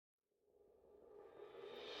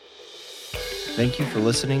Thank you for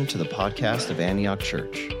listening to the podcast of Antioch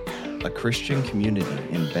Church, a Christian community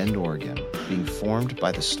in Bend, Oregon, being formed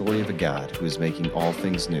by the story of a God who is making all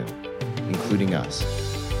things new, including us.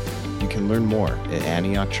 You can learn more at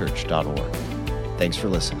antiochchurch.org. Thanks for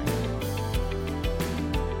listening.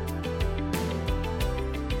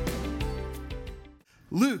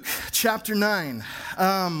 Luke chapter 9.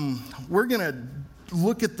 We're going to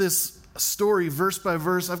look at this story verse by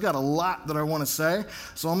verse. I've got a lot that I want to say,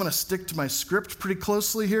 so I'm going to stick to my script pretty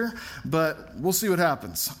closely here, but we'll see what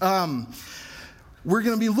happens. We're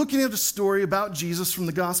going to be looking at a story about Jesus from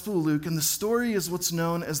the Gospel of Luke, and the story is what's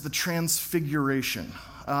known as the Transfiguration.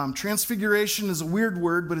 Transfiguration is a weird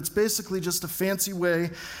word, but it's basically just a fancy way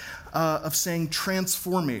of saying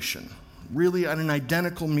transformation. Really an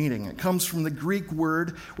identical meaning. It comes from the Greek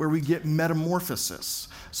word where we get metamorphosis.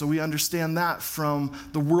 So we understand that from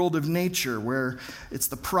the world of nature, where it's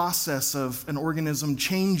the process of an organism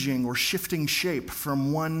changing or shifting shape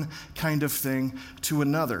from one kind of thing to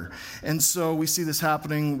another. And so we see this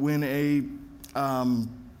happening when a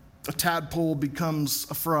tadpole becomes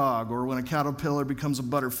a frog, or when a caterpillar becomes a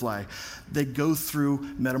butterfly. They go through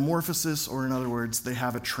metamorphosis, or in other words, they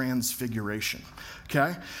have a transfiguration.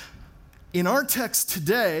 Okay? In our text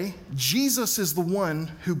today, Jesus is the one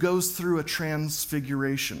who goes through a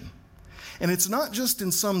transfiguration. And it's not just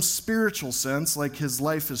in some spiritual sense, like his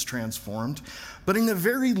life is transformed, but in a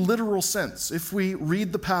very literal sense. If we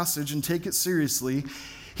read the passage and take it seriously,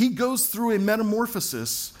 he goes through a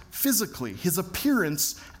metamorphosis physically. His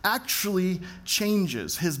appearance actually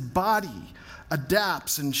changes. His body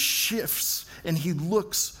adapts and shifts, and he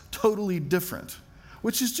looks totally different,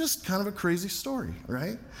 which is just kind of a crazy story,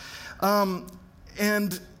 right?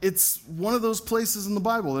 And it's one of those places in the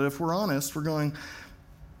Bible that if we're honest, we're going,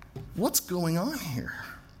 what's going on here?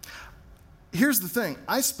 Here's the thing.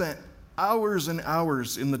 I spent hours and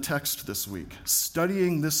hours in the text this week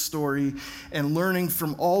studying this story and learning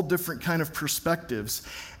from all different kind of perspectives.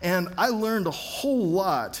 And I learned a whole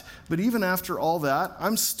lot, but even after all that,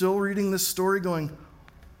 I'm still reading this story going,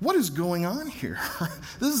 what is going on here?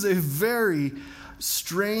 This is a very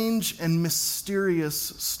strange and mysterious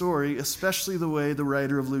story, especially the way the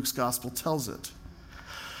writer of Luke's gospel tells it.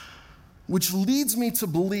 Which leads me to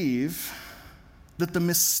believe that the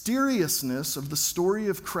mysteriousness of the story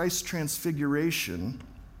of Christ's transfiguration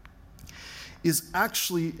is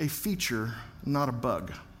actually a feature, not a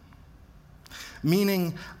bug.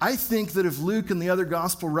 Meaning, I think that if Luke and the other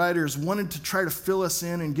gospel writers wanted to try to fill us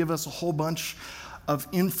in and give us a whole bunch of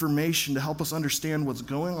information to help us understand what's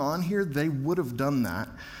going on here, they would have done that,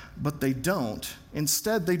 but they don't.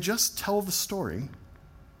 Instead, they just tell the story,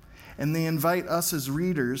 and they invite us as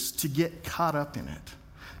readers to get caught up in it,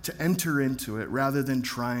 to enter into it, rather than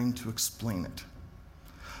trying to explain it.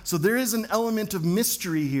 So there is an element of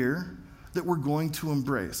mystery here that we're going to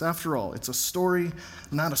embrace. After all, it's a story,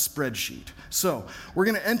 not a spreadsheet. So we're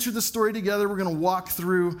going to enter the story together. We're going to walk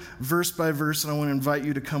through verse by verse, and I want to invite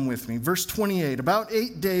you to come with me. Verse 28, about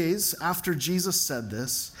 8 days after Jesus said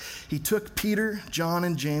this, he took Peter, John,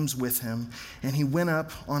 and James with him, and he went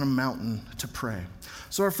up on a mountain to pray.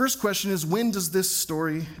 So our first question is, when does this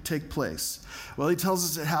story take place? Well, he tells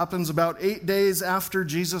us it happens about 8 days after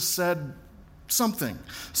Jesus said something.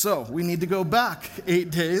 So we need to go back 8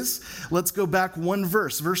 days. Let's go back one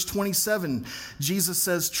verse. Verse 27, Jesus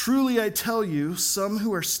says, "Truly I tell you, some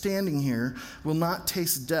who are standing here will not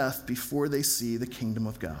taste death before they see the kingdom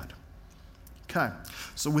of God." Okay,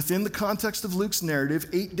 so within the context of Luke's narrative,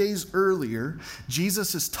 8 days earlier,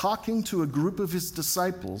 Jesus is talking to a group of his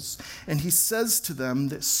disciples, and he says to them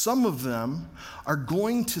that some of them are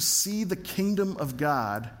going to see the kingdom of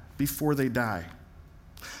God before they die.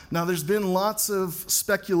 Now, there's been lots of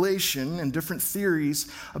speculation and different theories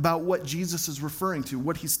about what Jesus is referring to,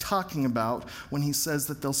 what he's talking about when he says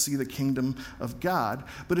that they'll see the kingdom of God.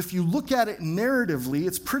 But if you look at it narratively,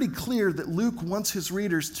 it's pretty clear that Luke wants his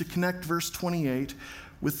readers to connect verse 28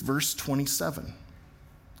 with verse 27.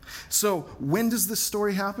 So when does this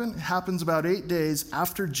story happen? It happens about 8 days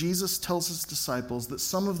after Jesus tells his disciples that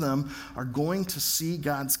some of them are going to see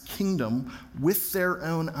God's kingdom with their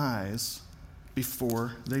own eyes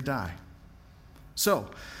before they die. So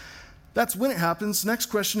that's when it happens. Next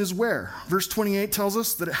question is where? Verse 28 tells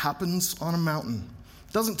us that it happens on a mountain.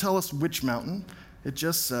 It doesn't tell us which mountain. It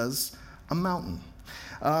just says a mountain.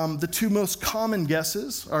 The two most common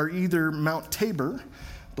guesses are either Mount Tabor,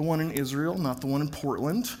 the one in Israel, not the one in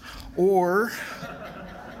Portland, or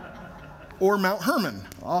Mount Hermon,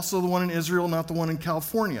 also the one in Israel, not the one in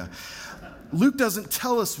California. Luke doesn't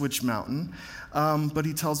tell us which mountain, but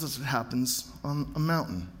he tells us it happens on a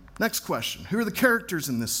mountain. Next question. Who are the characters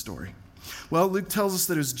in this story? Well, Luke tells us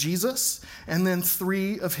that it was Jesus and then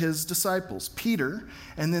 3 of his disciples, Peter,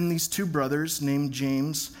 and then these 2 brothers named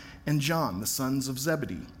James and John, the sons of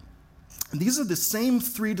Zebedee. And these are the same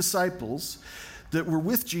 3 disciples that were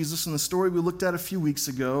with Jesus in the story we looked at a few weeks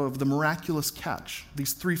ago of the miraculous catch,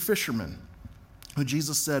 these 3 fishermen who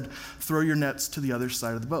Jesus said, throw your nets to the other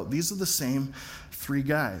side of the boat. These are the same 3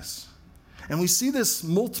 guys. And we see this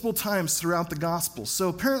multiple times throughout the Gospels. So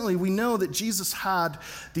apparently we know that Jesus had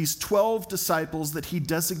these 12 disciples that he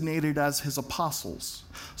designated as his apostles.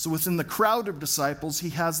 So within the crowd of disciples, he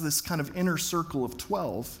has this kind of inner circle of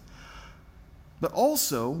 12. But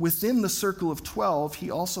also within the circle of 12,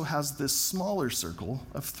 he also has this smaller circle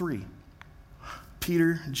of 3.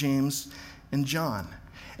 Peter, James, and John.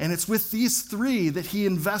 And it's with these 3 that he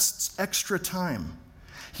invests extra time.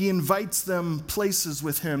 He invites them places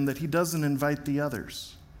with him that he doesn't invite the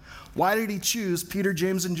others. Why did he choose Peter,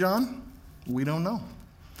 James, and John? We don't know.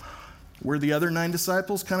 Were the other 9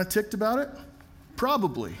 disciples kind of ticked about it?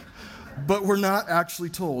 Probably. But we're not actually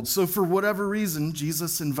told. So for whatever reason,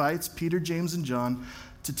 Jesus invites Peter, James, and John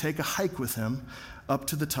to take a hike with him up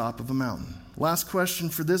to the top of a mountain. Last question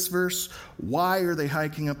for this verse. Why are they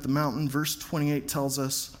hiking up the mountain? Verse 28 tells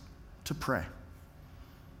us to pray.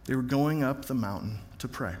 They were going up the mountain to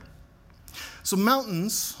pray. So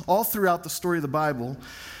mountains, all throughout the story of the Bible,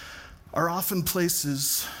 are often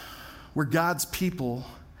places where God's people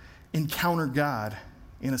encounter God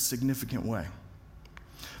in a significant way.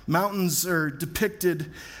 Mountains are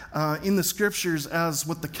depicted in the scriptures as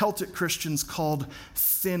what the Celtic Christians called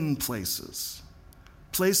thin places.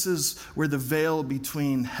 Places where the veil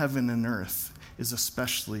between heaven and earth is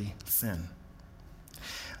especially thin.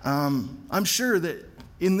 I'm sure that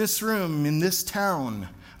in this room, in this town,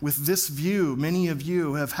 with this view, many of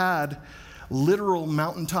you have had literal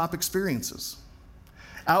mountaintop experiences.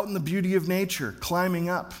 Out in the beauty of nature, climbing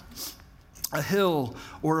up a hill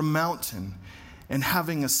or a mountain and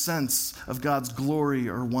having a sense of God's glory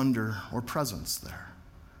or wonder or presence there.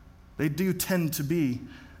 They do tend to be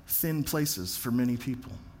thin places for many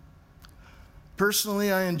people.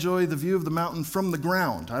 Personally, I enjoy the view of the mountain from the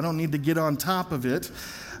ground. I don't need to get on top of it,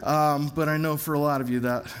 but I know for a lot of you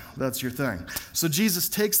that's your thing. So Jesus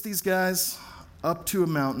takes these guys up to a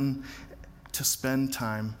mountain to spend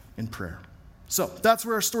time in prayer. So that's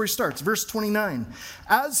where our story starts. Verse 29.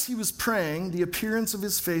 As he was praying, the appearance of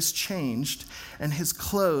his face changed, and his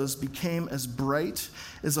clothes became as bright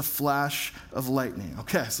as a flash of lightning.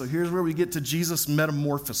 Okay, so here's where we get to Jesus'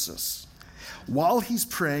 metamorphosis. While he's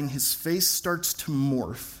praying, his face starts to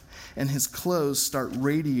morph, and his clothes start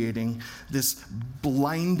radiating this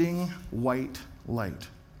blinding white light.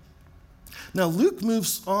 Now, Luke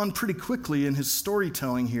moves on pretty quickly in his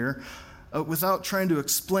storytelling here without trying to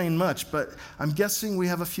explain much, but I'm guessing we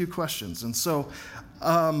have a few questions. And so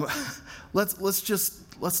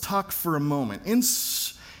let's talk for a moment.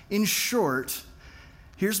 In short,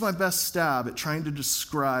 here's my best stab at trying to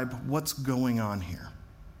describe what's going on here.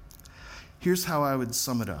 Here's how I would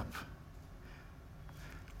sum it up.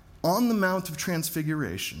 On the Mount of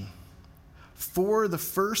Transfiguration, for the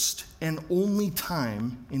first and only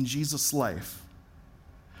time in Jesus' life,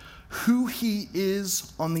 who he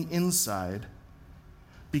is on the inside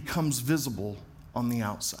becomes visible on the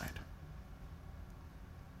outside.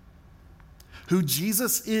 Who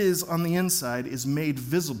Jesus is on the inside is made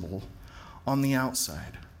visible on the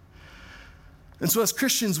outside. And so as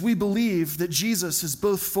Christians, we believe that Jesus is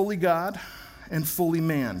both fully God and fully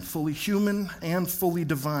man, fully human and fully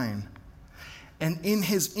divine. And in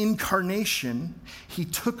his incarnation, he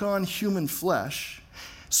took on human flesh.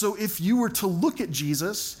 So if you were to look at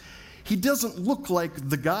Jesus, he doesn't look like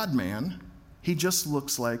the God-man. He just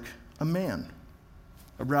looks like a man,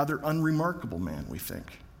 a rather unremarkable man, we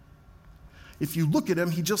think. If you look at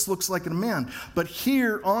him, he just looks like a man. But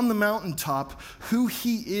here on the mountaintop, who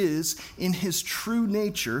he is in his true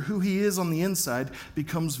nature, who he is on the inside,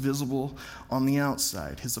 becomes visible on the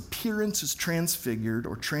outside. His appearance is transfigured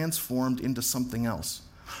or transformed into something else.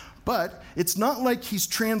 But it's not like he's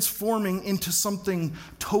transforming into something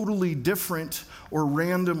totally different or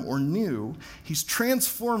random or new. He's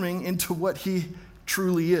transforming into what he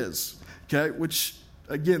truly is, okay? Which,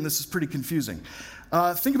 again, this is pretty confusing.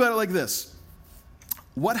 Think about it like this.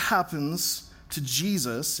 What happens to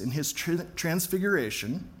Jesus in his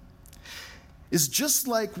transfiguration is just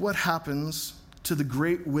like what happens to the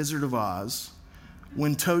great Wizard of Oz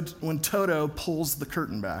when Toto pulls the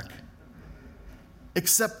curtain back,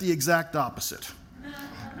 except the exact opposite.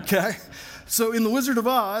 Okay? So in the Wizard of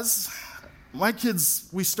Oz, my kids,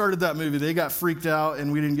 we started that movie. They got freaked out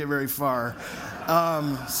and we didn't get very far.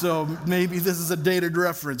 So maybe this is a dated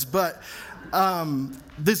reference. But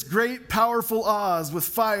This great, powerful Oz with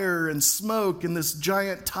fire and smoke and this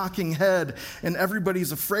giant talking head, and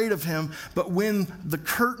everybody's afraid of him. But when the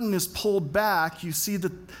curtain is pulled back, you see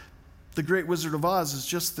that the Great Wizard of Oz is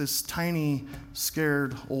just this tiny,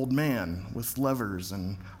 scared old man with levers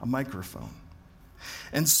and a microphone.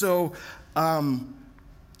 And so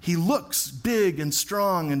he looks big and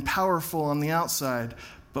strong and powerful on the outside,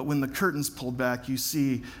 but when the curtain's pulled back, you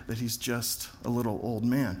see that he's just a little old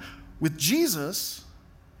man. With Jesus,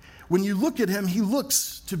 when you look at him, he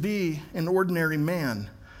looks to be an ordinary man.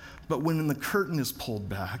 But when the curtain is pulled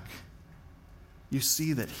back, you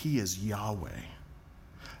see that he is Yahweh,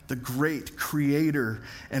 the great creator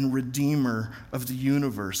and redeemer of the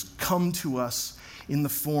universe, come to us in the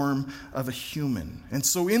form of a human. And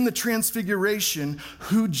so in the transfiguration,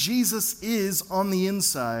 who Jesus is on the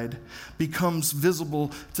inside becomes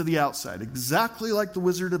visible to the outside, exactly like the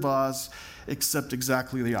Wizard of Oz, except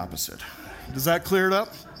exactly the opposite. Does that clear it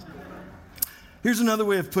up? Here's another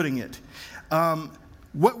way of putting it.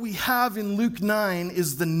 What we have in Luke 9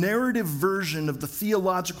 is the narrative version of the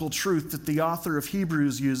theological truth that the author of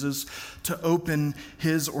Hebrews uses to open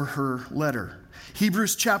his or her letter.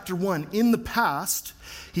 Hebrews chapter 1, in the past,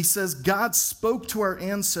 he says, God spoke to our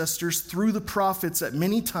ancestors through the prophets at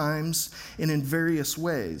many times and in various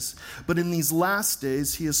ways. But in these last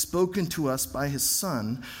days, he has spoken to us by his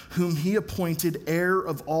Son, whom he appointed heir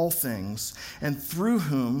of all things, and through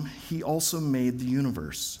whom he also made the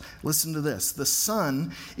universe. Listen to this. The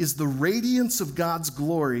Son is the radiance of God's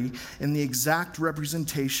glory and the exact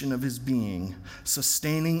representation of his being,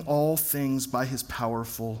 sustaining all things by his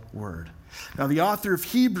powerful word. Now, the author of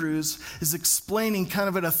Hebrews is explaining kind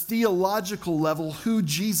of at a theological level who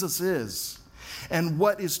Jesus is and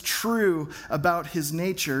what is true about his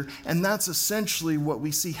nature, and that's essentially what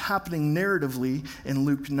we see happening narratively in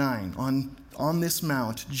Luke 9. On this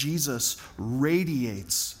mount, Jesus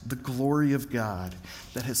radiates the glory of God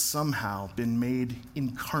that has somehow been made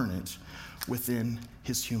incarnate within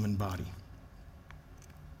his human body.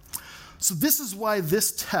 So this is why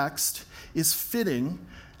this text is fitting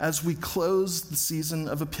as we close the season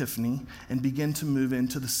of Epiphany and begin to move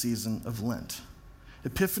into the season of Lent.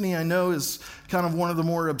 Epiphany, I know, is kind of one of the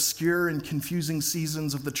more obscure and confusing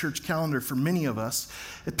seasons of the church calendar for many of us.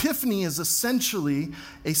 Epiphany is essentially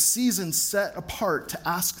a season set apart to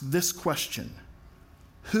ask this question: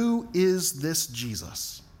 who is this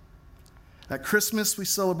Jesus? At Christmas, we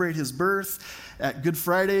celebrate his birth. At Good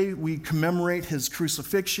Friday, we commemorate his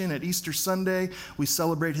crucifixion. At Easter Sunday, we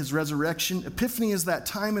celebrate his resurrection. Epiphany is that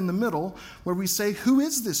time in the middle where we say, who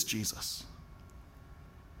is this Jesus?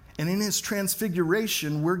 And in his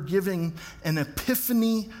transfiguration, we're giving an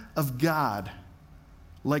epiphany of God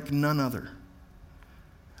like none other.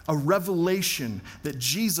 A revelation that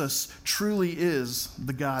Jesus truly is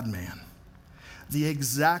the God-man. The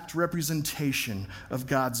exact representation of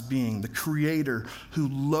God's being, the creator who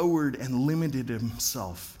lowered and limited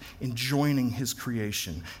himself in joining his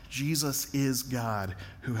creation. Jesus is God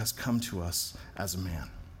who has come to us as a man.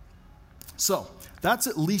 So that's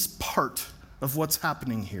at least part of what's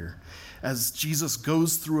happening here as Jesus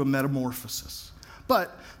goes through a metamorphosis.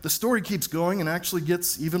 But the story keeps going and actually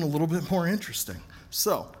gets even a little bit more interesting.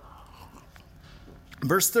 So,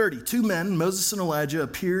 verse 30, 2 men, Moses and Elijah,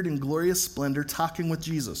 appeared in glorious splendor talking with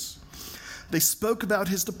Jesus. They spoke about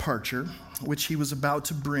his departure, which he was about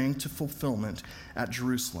to bring to fulfillment at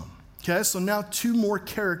Jerusalem. Okay, so now 2 more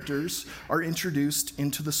characters are introduced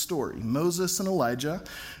into the story. Moses and Elijah,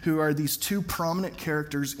 who are these 2 prominent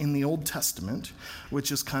characters in the Old Testament,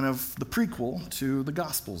 which is kind of the prequel to the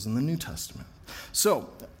Gospels in the New Testament. So,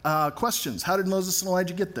 questions. How did Moses and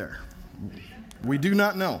Elijah get there? We do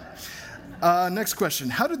not know. Next question.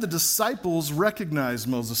 How did the disciples recognize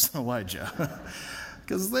Moses and Elijah?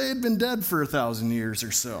 Because they had been dead for 1,000 years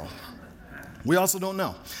or so. We also don't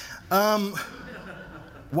know.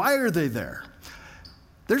 Why are they there?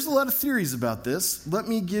 There's a lot of theories about this. Let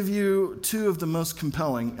me give you 2 of the most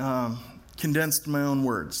compelling, condensed in my own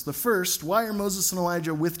words. The first, why are Moses and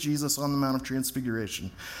Elijah with Jesus on the Mount of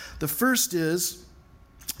Transfiguration? The first is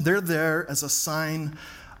they're there as a sign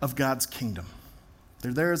of God's kingdom.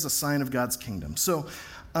 They're there as a sign of God's kingdom. So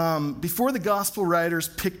before the gospel writers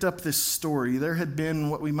picked up this story, there had been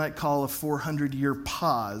what we might call a 400-year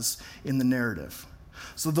pause in the narrative.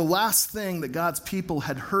 So the last thing that God's people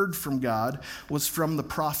had heard from God was from the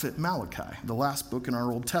prophet Malachi, the last book in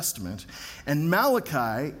our Old Testament. And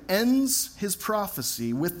Malachi ends his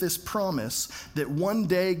prophecy with this promise that one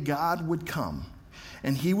day God would come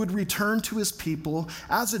and he would return to his people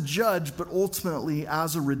as a judge, but ultimately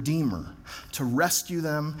as a redeemer, to rescue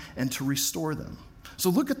them and to restore them. So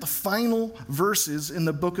look at the final verses in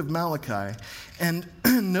the book of Malachi and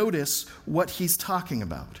notice what he's talking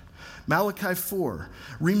about. Malachi 4,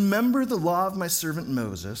 remember the law of my servant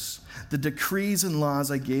Moses, the decrees and laws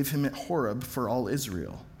I gave him at Horeb for all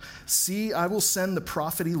Israel. See, I will send the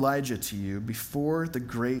prophet Elijah to you before the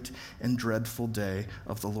great and dreadful day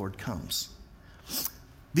of the Lord comes.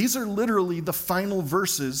 These are literally the final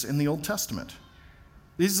verses in the Old Testament.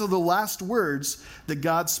 These are the last words that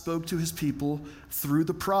God spoke to his people through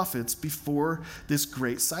the prophets before this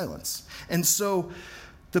great silence. And so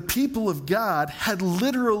the people of God had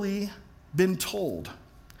literally been told,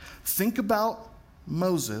 think about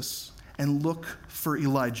Moses and look for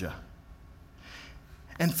Elijah.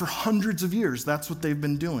 And for hundreds of years, that's what they've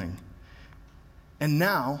been doing. And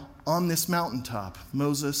now, on this mountaintop,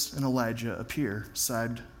 Moses and Elijah appear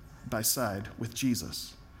side by side with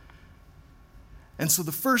Jesus. And so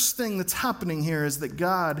the first thing that's happening here is that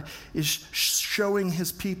God is showing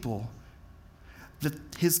his people that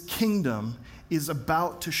his kingdom is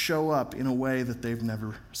about to show up in a way that they've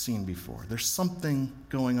never seen before. There's something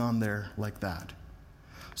going on there like that.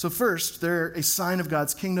 So first, they're a sign of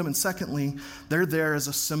God's kingdom, and secondly, they're there as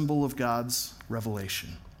a symbol of God's revelation.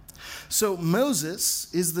 So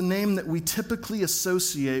Moses is the name that we typically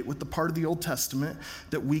associate with the part of the Old Testament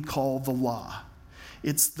that we call the law.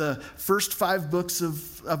 It's the first 5 books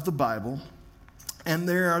of the Bible, and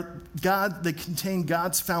they contain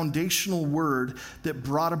God's foundational word that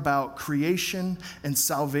brought about creation and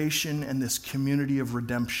salvation and this community of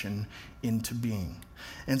redemption into being.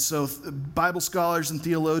 And so Bible scholars and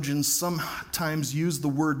theologians sometimes use the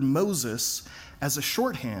word Moses as a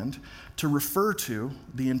shorthand to refer to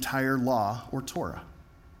the entire law or Torah.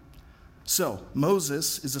 So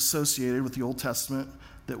Moses is associated with the Old Testament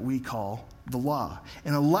that we call the law.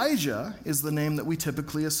 And Elijah is the name that we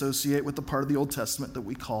typically associate with the part of the Old Testament that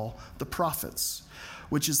we call the prophets,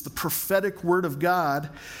 which is the prophetic word of God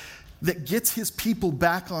that gets his people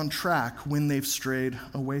back on track when they've strayed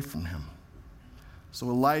away from him. So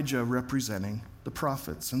Elijah representing the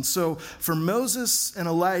prophets. And so for Moses and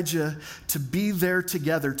Elijah to be there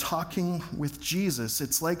together talking with Jesus,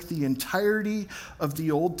 it's like the entirety of the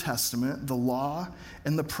Old Testament, the law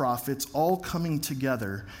and the prophets, all coming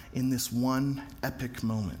together in this one epic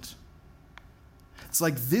moment. It's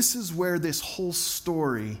like this is where this whole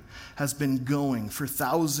story has been going for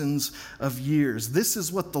thousands of years. This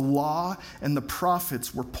is what the law and the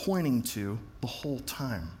prophets were pointing to the whole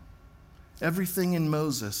time. Everything in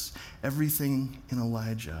Moses, everything in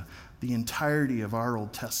Elijah, the entirety of our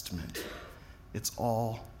Old Testament, it's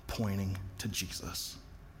all pointing to Jesus.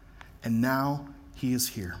 And now he is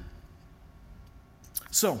here.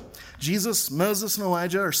 So, Jesus, Moses, and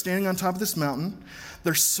Elijah are standing on top of this mountain.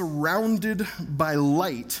 They're surrounded by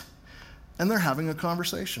light, and they're having a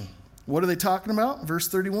conversation. What are they talking about? Verse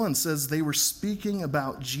 31 says they were speaking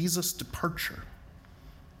about Jesus' departure,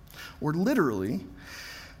 or literally,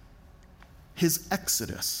 his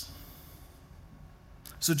exodus.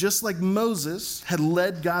 So just like Moses had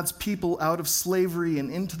led God's people out of slavery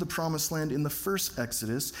and into the promised land in the first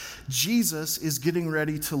Exodus, Jesus is getting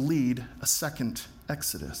ready to lead a second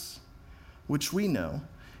Exodus, which we know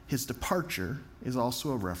his departure is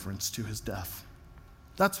also a reference to his death.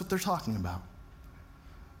 That's what they're talking about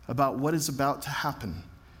what is about to happen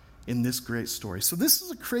in this great story. So this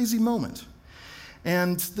is a crazy moment.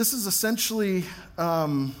 And this is essentially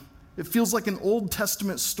it feels like an Old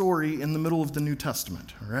Testament story in the middle of the New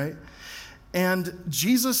Testament, right? And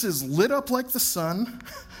Jesus is lit up like the sun.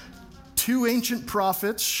 2 ancient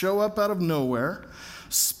prophets show up out of nowhere.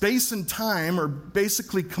 Space and time are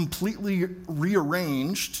basically completely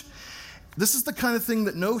rearranged. This is the kind of thing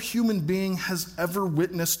that no human being has ever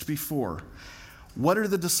witnessed before. What are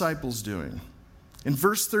the disciples doing? In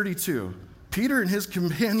verse 32, Peter and his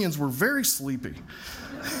companions were very sleepy.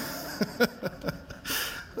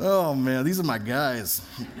 Oh man, these are my guys.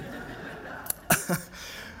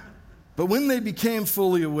 But when they became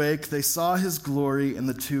fully awake, they saw his glory and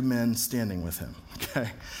the 2 men standing with him. Okay,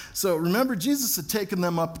 so remember, Jesus had taken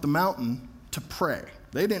them up the mountain to pray.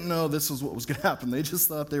 They didn't know this was what was going to happen. They just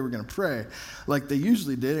thought they were going to pray like they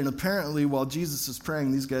usually did. And apparently, while Jesus is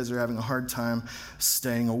praying, these guys are having a hard time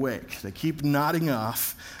staying awake. They keep nodding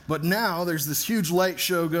off. But now there's this huge light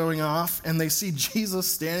show going off, and they see Jesus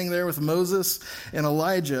standing there with Moses and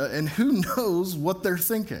Elijah, and who knows what they're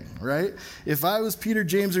thinking, right? If I was Peter,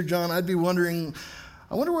 James, or John, I'd be wondering,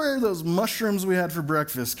 I wonder where those mushrooms we had for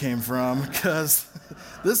breakfast came from, because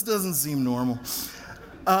this doesn't seem normal.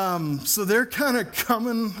 So they're kind of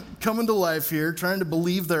coming to life here, trying to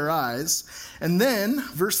believe their eyes. And then,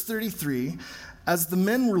 verse 33, as the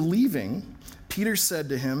men were leaving, Peter said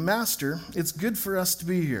to him, "Master, it's good for us to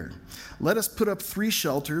be here. Let us put up 3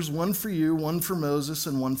 shelters, one for you, one for Moses,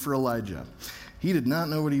 and one for Elijah." He did not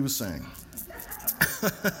know what he was saying.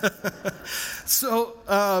 So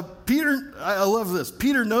Peter, I love this.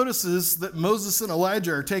 Peter notices that Moses and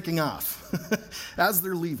Elijah are taking off as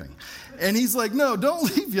they're leaving. And he's like, "No,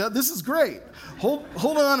 don't leave yet. This is great. Hold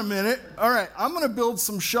on a minute. All right, I'm going to build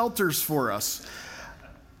some shelters for us.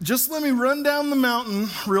 Just let me run down the mountain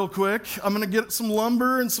real quick. I'm going to get some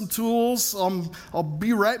lumber and some tools. I'll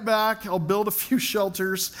be right back. I'll build a few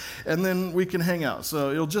shelters, and then we can hang out. So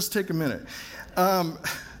it'll just take a minute."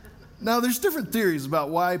 Now, there's different theories about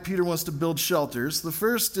why Peter wants to build shelters. The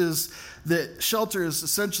first is that shelter is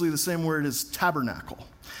essentially the same word as tabernacle.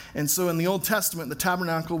 And so in the Old Testament, the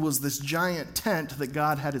tabernacle was this giant tent that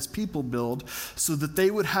God had his people build so that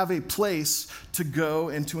they would have a place to go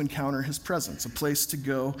and to encounter his presence, a place to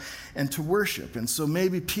go and to worship. And so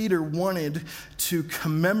maybe Peter wanted to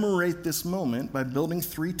commemorate this moment by building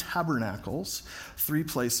 3 tabernacles, 3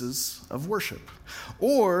 places of worship.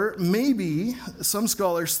 Or maybe some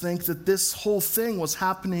scholars think that this whole thing was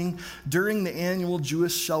happening during the annual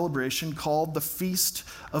Jewish celebration called the Feast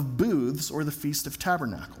of Booths, or the Feast of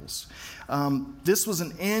Tabernacles. This was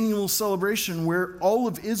an annual celebration where all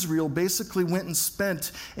of Israel basically went and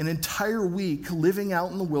spent an entire week living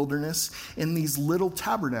out in the wilderness in these little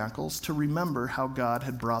tabernacles to remember how God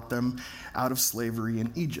had brought them out of slavery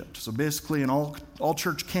in Egypt. So basically an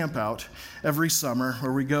all-church camp out every summer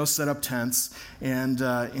where we go set up tents and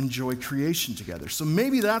enjoy creation together. So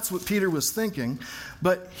maybe that's what Peter was thinking,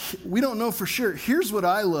 but we don't know for sure. Here's what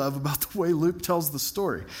I love about the way Luke tells the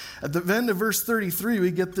story. At the end of verse 33,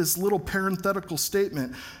 we get this little parenthetical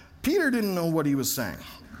statement. Peter didn't know what he was saying.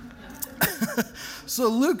 So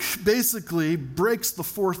Luke basically breaks the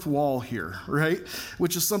 4th wall here, right?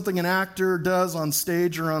 Which is something an actor does on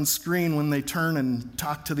stage or on screen when they turn and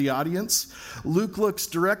talk to the audience. Luke looks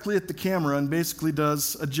directly at the camera and basically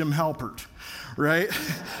does a Jim Halpert, right?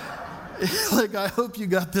 Like, I hope you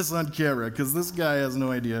got this on camera, because this guy has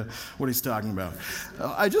no idea what he's talking about.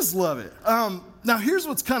 I just love it. Now, here's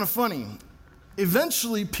what's kind of funny.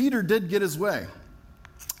 Eventually, Peter did get his way.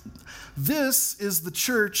 This is the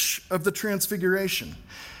Church of the Transfiguration.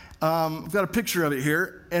 I've got a picture of it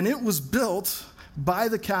here, and it was built by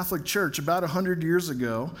the Catholic Church about 100 years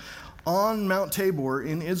ago on Mount Tabor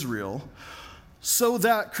in Israel, so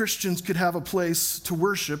that Christians could have a place to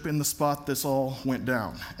worship in the spot this all went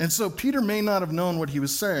down. And so Peter may not have known what he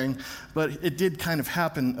was saying, but it did kind of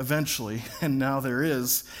happen eventually, and now there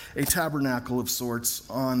is a tabernacle of sorts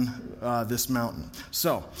on this mountain.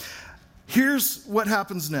 So here's what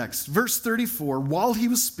happens next. Verse 34, while he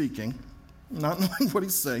was speaking, not knowing what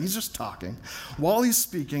he's saying, he's just talking. While he's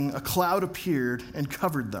speaking, a cloud appeared and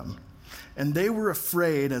covered them, and they were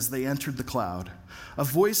afraid as they entered the cloud. A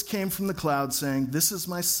voice came from the cloud saying, "This is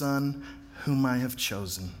my son whom I have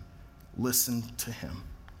chosen. Listen to him."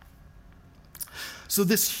 So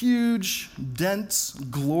this huge, dense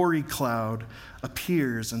glory cloud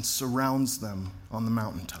appears and surrounds them on the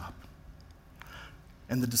mountaintop.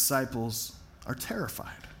 And the disciples are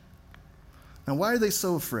terrified. Now, why are they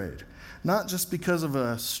so afraid? Not just because of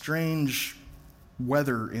a strange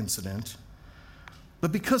weather incident,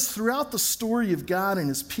 but because throughout the story of God and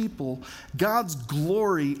his people, God's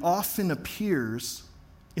glory often appears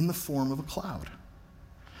in the form of a cloud.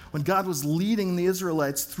 When God was leading the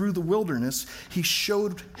Israelites through the wilderness, he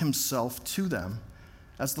showed himself to them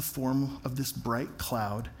as the form of this bright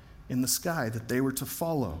cloud in the sky that they were to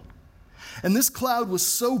follow. And this cloud was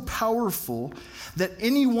so powerful that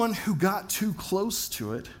anyone who got too close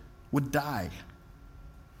to it would die.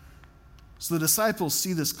 So the disciples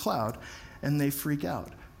see this cloud and they freak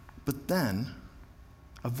out. But then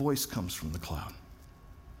a voice comes from the cloud.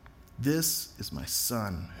 "This is my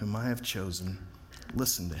son whom I have chosen.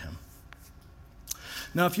 Listen to him."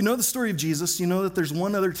 Now, if you know the story of Jesus, you know that there's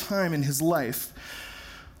one other time in his life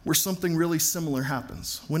where something really similar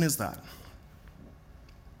happens. When is that?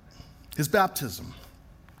 His baptism.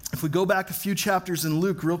 If we go back a few chapters in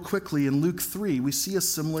Luke real quickly, in Luke 3, we see a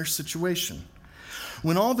similar situation.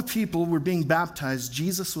 When all the people were being baptized,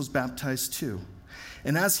 Jesus was baptized too.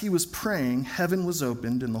 And as he was praying, heaven was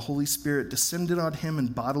opened, and the Holy Spirit descended on him in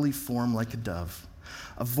bodily form like a dove.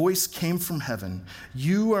 A voice came from heaven,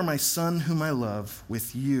 "You are my son whom I love.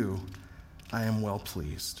 With you I am well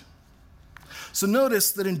pleased." So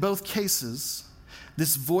notice that in both cases,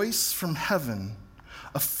 this voice from heaven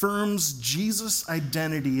affirms Jesus'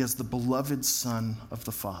 identity as the beloved Son of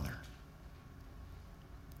the Father.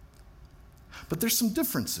 But there's some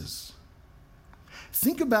differences.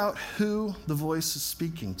 Think about who the voice is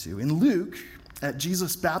speaking to. In Luke, at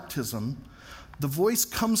Jesus' baptism, the voice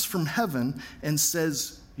comes from heaven and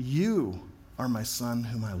says, "You are my Son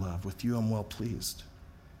whom I love. With you I'm well pleased."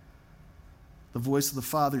 The voice of the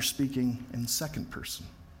Father speaking in second person.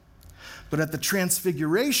 But at the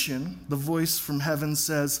transfiguration, the voice from heaven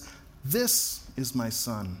says, "This is my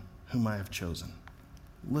Son whom I have chosen.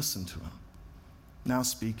 Listen to him." Now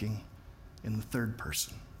speaking in the third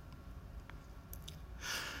person.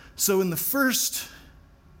 So in the first,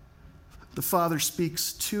 the Father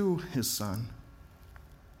speaks to his Son.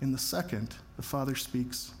 In the second, the Father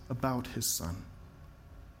speaks about his Son.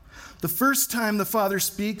 The first time the Father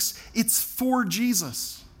speaks, it's for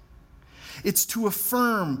Jesus. It's to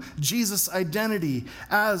affirm Jesus' identity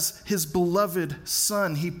as his beloved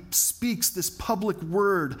Son. He speaks this public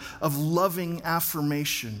word of loving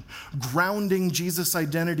affirmation, grounding Jesus'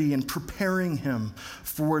 identity and preparing him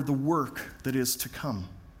for the work that is to come.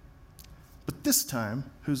 But this time,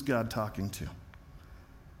 who's God talking to?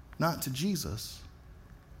 Not to Jesus,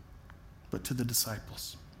 but to the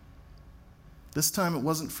disciples. This time it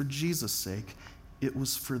wasn't for Jesus' sake, it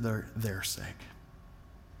was for their sake.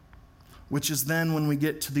 Which is then when we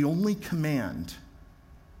get to the only command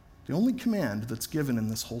that's given in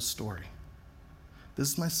this whole story.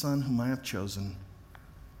 "This is my Son whom I have chosen.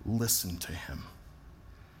 Listen to him."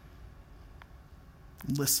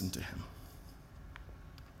 Listen to him.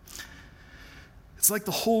 It's like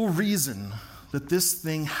the whole reason that this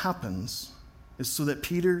thing happens is so that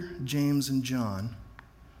Peter, James, and John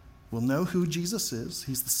will know who Jesus is.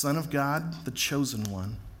 He's the Son of God, the chosen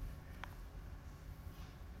one.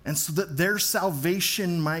 And so that their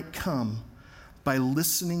salvation might come by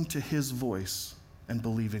listening to his voice and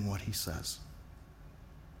believing what he says.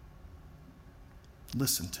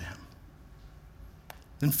 Listen to him.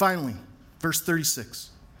 Then finally, verse 36.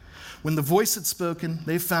 When the voice had spoken,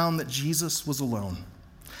 they found that Jesus was alone.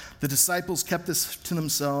 The disciples kept this to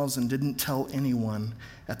themselves and didn't tell anyone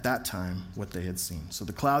at that time what they had seen. So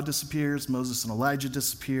the cloud disappears, Moses and Elijah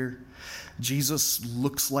disappear. Jesus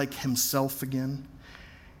looks like himself again.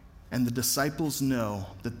 And the disciples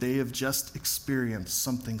know that they have just experienced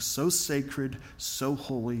something so sacred, so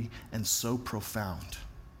holy, and so profound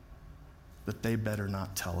that they better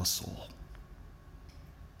not tell a soul.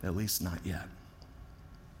 At least not yet.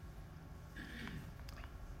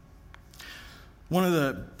 One of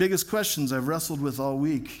the biggest questions I've wrestled with all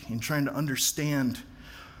week in trying to understand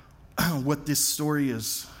what this story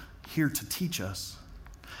is here to teach us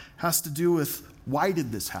has to do with, why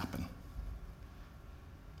did this happen?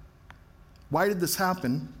 Why did this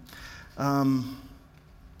happen? And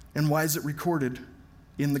why is it recorded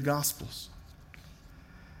in the Gospels?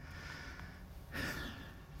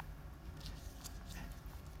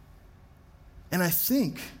 And I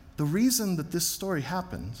think the reason that this story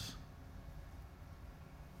happens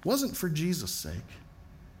wasn't for Jesus' sake,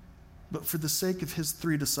 but for the sake of his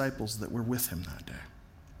 3 disciples that were with him that day.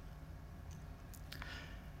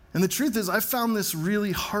 And the truth is, I found this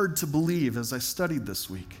really hard to believe as I studied this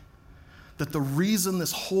week, that the reason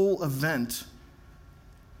this whole event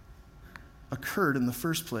occurred in the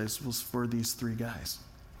first place was for these 3 guys.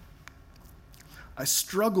 I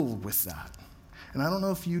struggle with that, and I don't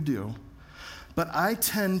know if you do, but I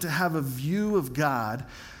tend to have a view of God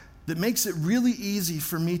that makes it really easy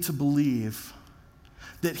for me to believe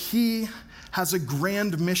that he has a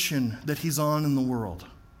grand mission that he's on in the world,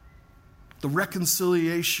 the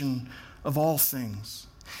reconciliation of all things,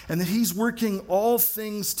 and that he's working all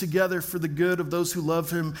things together for the good of those who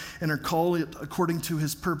love him and are called according to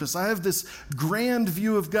his purpose. I have this grand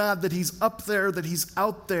view of God that he's up there, that he's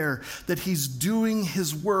out there, that he's doing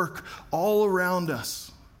his work all around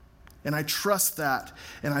us. And I trust that,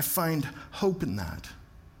 and I find hope in that.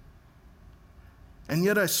 And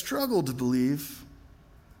yet I struggle to believe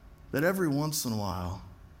that every once in a while,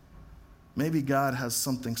 maybe God has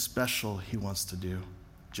something special he wants to do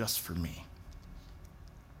just for me.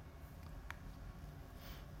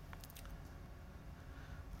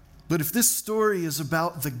 But if this story is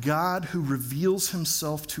about the God who reveals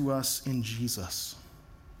himself to us in Jesus,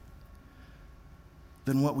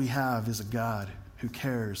 then what we have is a God who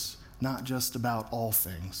cares not just about all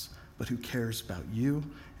things, but who cares about you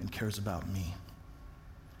and cares about me,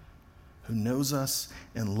 who knows us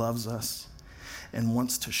and loves us and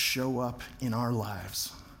wants to show up in our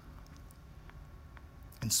lives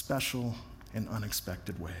in special and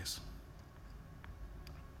unexpected ways.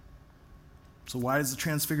 So why does the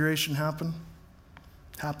transfiguration happen?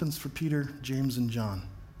 It happens for Peter, James, and John.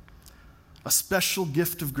 A special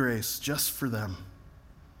gift of grace just for them.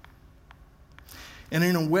 And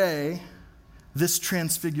in a way, this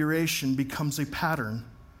transfiguration becomes a pattern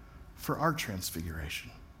for our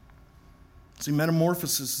transfiguration. See,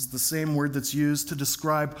 metamorphosis is the same word that's used to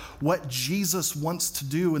describe what Jesus wants to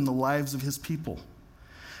do in the lives of his people.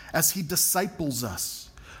 As he disciples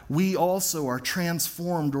us, we also are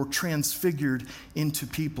transformed or transfigured into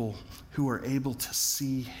people who are able to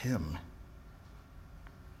see him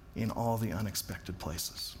in all the unexpected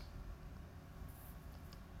places.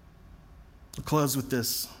 We'll close with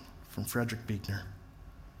this from Frederick Buechner.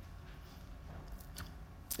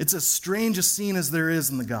 It's as strange a scene as there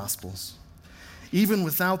is in the Gospels. Even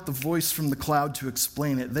without the voice from the cloud to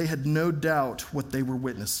explain it, they had no doubt what they were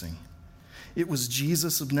witnessing. It was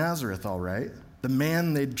Jesus of Nazareth, all right, the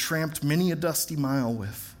man they'd tramped many a dusty mile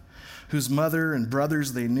with, whose mother and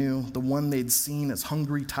brothers they knew, the one they'd seen as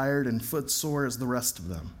hungry, tired, and footsore as the rest of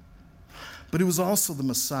them. But it was also the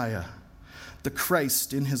Messiah, the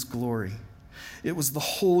Christ in his glory. It was the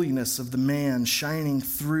holiness of the man shining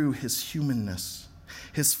through his humanness,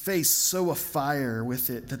 his face so afire with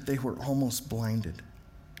it that they were almost blinded.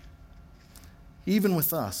 Even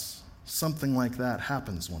with us, something like that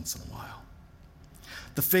happens once in a while.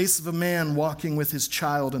 The face of a man walking with his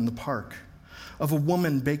child in the park, of a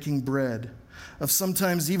woman baking bread, of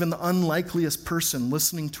sometimes even the unlikeliest person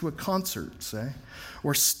listening to a concert, say,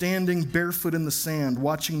 or standing barefoot in the sand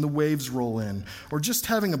watching the waves roll in, or just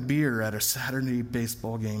having a beer at a Saturday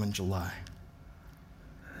baseball game in July.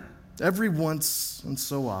 Every once and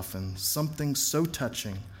so often, something so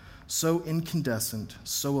touching, so incandescent,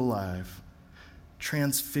 so alive,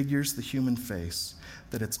 transfigures the human face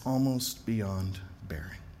that it's almost beyond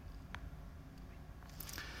bearing.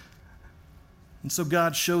 And so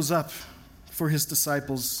God shows up for his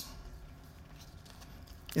disciples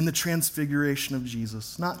in the transfiguration of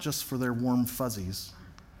Jesus, not just for their warm fuzzies,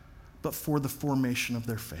 but for the formation of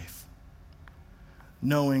their faith,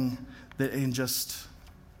 knowing that in just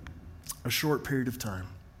a short period of time,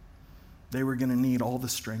 they were going to need all the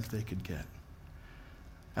strength they could get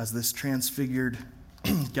as this transfigured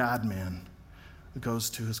God-man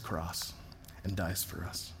goes to his cross and dies for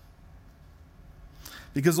us.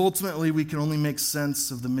 Because ultimately, we can only make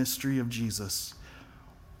sense of the mystery of Jesus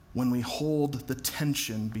when we hold the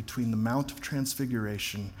tension between the Mount of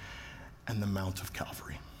Transfiguration and the Mount of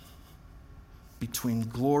Calvary. Between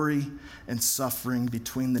glory and suffering,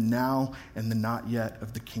 between the now and the not yet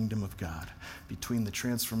of the kingdom of God, between the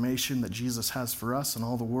transformation that Jesus has for us and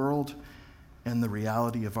all the world, and the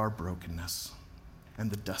reality of our brokenness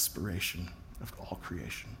and the desperation of all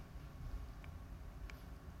creation.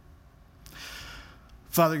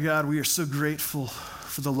 Father God, we are so grateful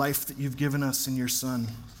for the life that you've given us in your Son.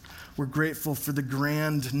 We're grateful for the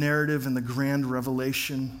grand narrative and the grand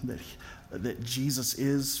revelation that Jesus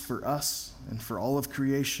is for us and for all of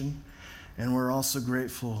creation. And we're also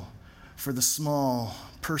grateful for the small,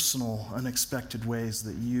 personal, unexpected ways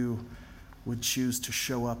that you would choose to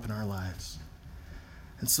show up in our lives.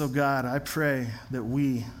 And so, God, I pray that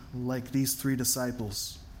we, like these three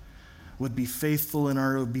disciples, would be faithful in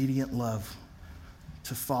our obedient love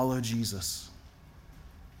to follow Jesus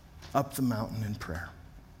up the mountain in prayer,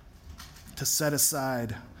 to set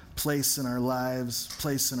aside place in our lives,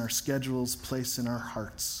 place in our schedules, place in our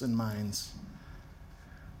hearts and minds,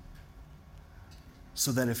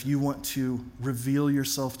 so that if you want to reveal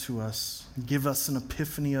yourself to us, give us an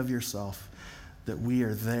epiphany of yourself, that we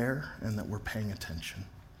are there and that we're paying attention.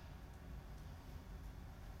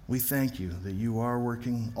 We thank you that you are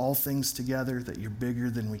working all things together, that you're bigger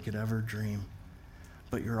than we could ever dream,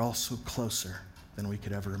 but you're also closer than we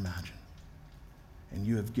could ever imagine. And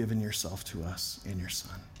you have given yourself to us in your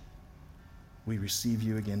Son. We receive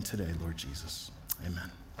you again today, Lord Jesus.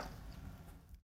 Amen.